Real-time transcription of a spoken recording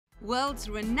World's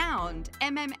renowned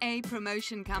MMA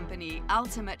promotion company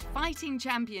Ultimate Fighting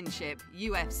Championship,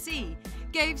 UFC,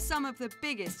 gave some of the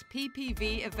biggest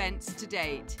PPV events to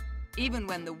date. Even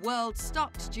when the world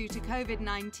stopped due to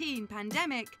COVID-19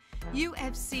 pandemic,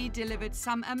 UFC delivered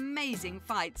some amazing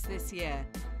fights this year.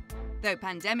 Though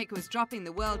pandemic was dropping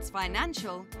the world's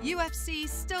financial, UFC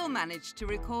still managed to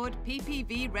record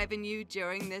PPV revenue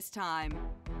during this time.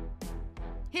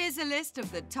 Here's a list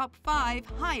of the top 5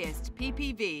 highest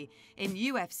PPV in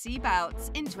UFC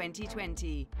Bouts in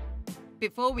 2020.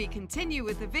 Before we continue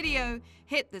with the video,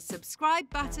 hit the subscribe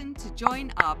button to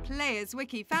join our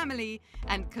Playerswiki family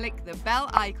and click the bell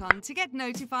icon to get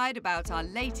notified about our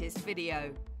latest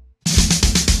video.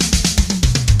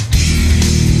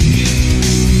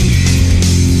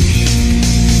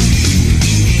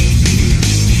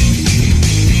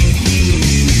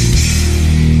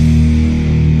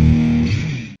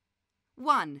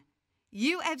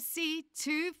 UFC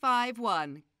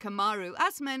 251 Kamaru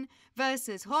Usman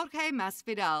vs Jorge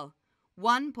Masvidal,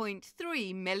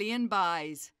 1.3 million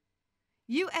buys.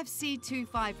 UFC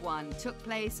 251 took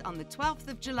place on the 12th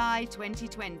of July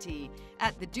 2020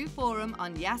 at the Du Forum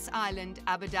on Yas Island,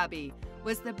 Abu Dhabi,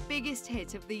 was the biggest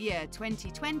hit of the year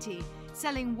 2020,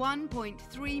 selling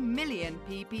 1.3 million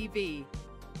PPV.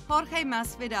 Jorge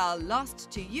Masvidal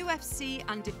lost to UFC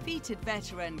undefeated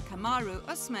veteran Kamaru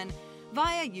Usman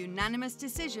via unanimous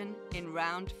decision in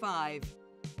round 5.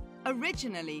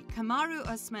 Originally, Kamaru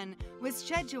Usman was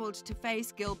scheduled to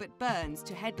face Gilbert Burns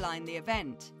to headline the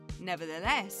event.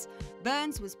 Nevertheless,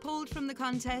 Burns was pulled from the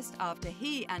contest after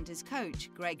he and his coach,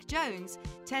 Greg Jones,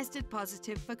 tested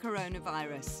positive for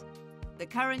coronavirus. The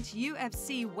current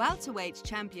UFC welterweight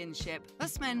championship,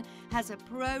 Usman has a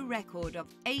pro record of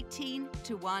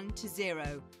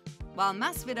 18-1-0, while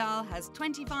Masvidal has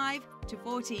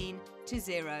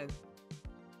 25-14-0.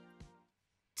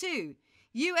 2.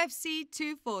 UFC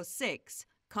 246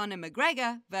 Conor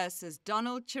McGregor vs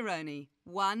Donald Cerrone,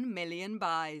 1 million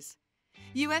buys.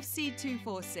 UFC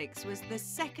 246 was the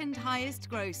second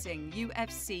highest grossing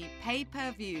UFC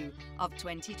pay-per-view of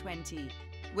 2020,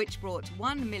 which brought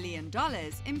 $1 million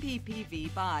in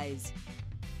PPV buys.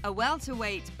 A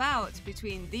welterweight bout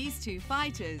between these two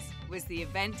fighters was the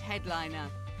event headliner.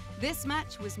 This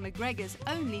match was McGregor's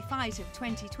only fight of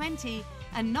 2020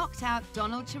 and knocked out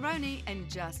Donald Cerrone in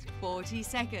just 40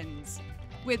 seconds.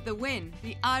 With the win,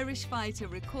 the Irish fighter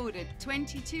recorded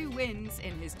 22 wins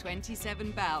in his 27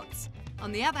 bouts.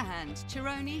 On the other hand,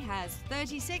 Cerrone has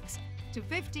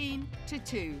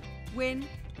 36-15-2, win,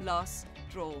 loss,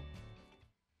 draw.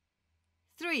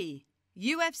 3.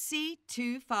 UFC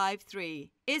 253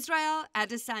 Israel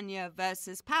Adesanya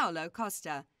vs Paulo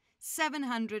Costa,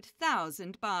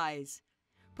 700,000 buys.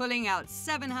 Pulling out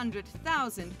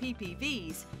 700,000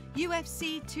 PPVs,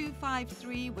 UFC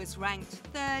 253 was ranked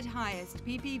 3rd highest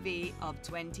PPV of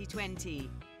 2020.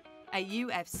 A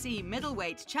UFC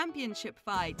middleweight championship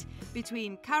fight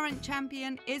between current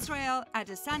champion Israel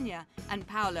Adesanya and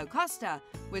Paulo Costa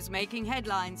was making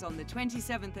headlines on the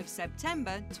 27th of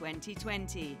September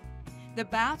 2020. The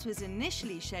bout was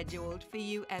initially scheduled for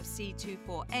UFC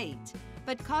 248,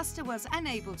 but Costa was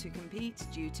unable to compete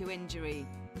due to injury.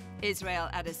 Israel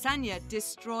Adesanya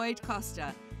destroyed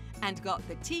Costa and got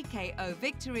the TKO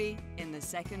victory in the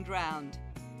second round.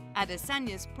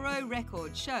 Adesanya's pro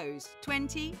record shows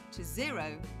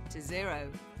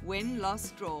 20-0-0,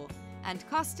 win-loss draw, and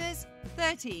Costa's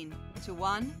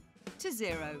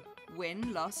 13-1-0,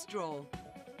 win-loss draw.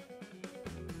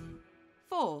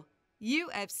 4.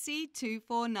 UFC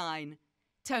 249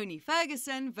 Tony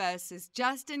Ferguson vs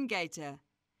Justin Gaethje,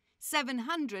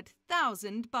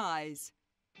 700,000 buys.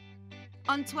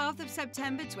 On 12th of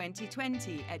September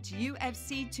 2020 at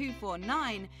UFC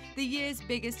 249, the year's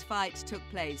biggest fight took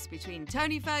place between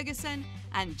Tony Ferguson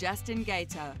and Justin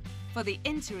Gaethje for the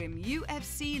interim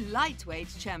UFC lightweight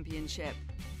championship.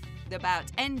 The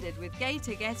bout ended with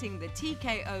Gaethje getting the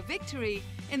TKO victory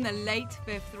in the late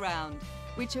 5th round,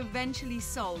 which eventually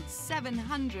sold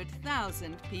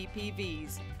 700,000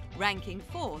 PPVs, ranking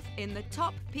 4th in the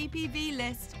top PPV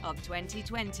list of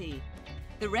 2020.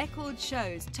 The record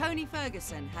shows Tony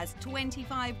Ferguson has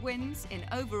 25 wins in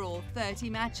overall 30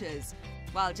 matches,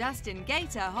 while Justin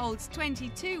Gaethje holds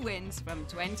 22 wins from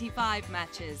 25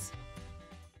 matches.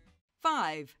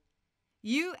 5.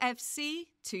 UFC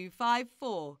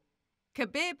 254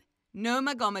 Khabib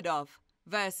Nurmagomedov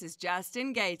vs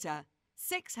Justin Gaethje,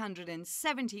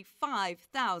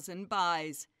 675,000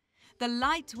 buys. the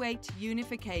lightweight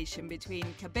unification between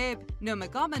Khabib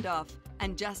Nurmagomedov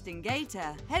and Justin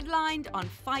Gaethje, headlined on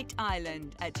Fight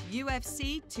Island at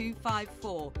UFC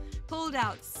 254, pulled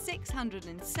out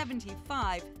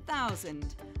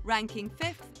 675,000, ranking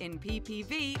 5th in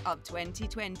PPV of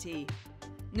 2020.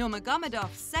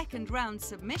 Nurmagomedov's second-round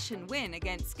submission win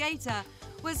against Gaethje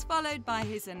was followed by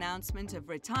his announcement of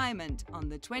retirement on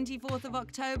the 24th of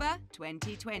October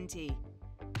 2020.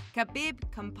 Khabib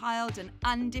compiled an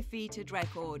undefeated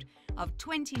record of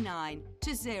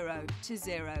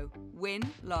 29-0-0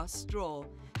 win-loss-draw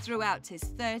throughout his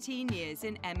 13 years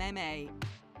in MMA.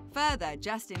 Further,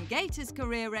 Justin Gaethje's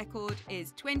career record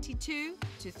is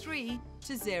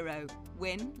 22-3-0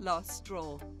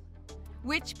 win-loss-draw.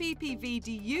 Which PPV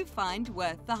do you find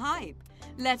worth the hype?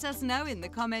 Let us know in the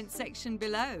comments section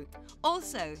below.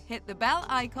 Also, hit the bell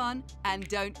icon and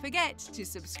don't forget to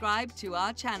subscribe to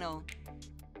our channel.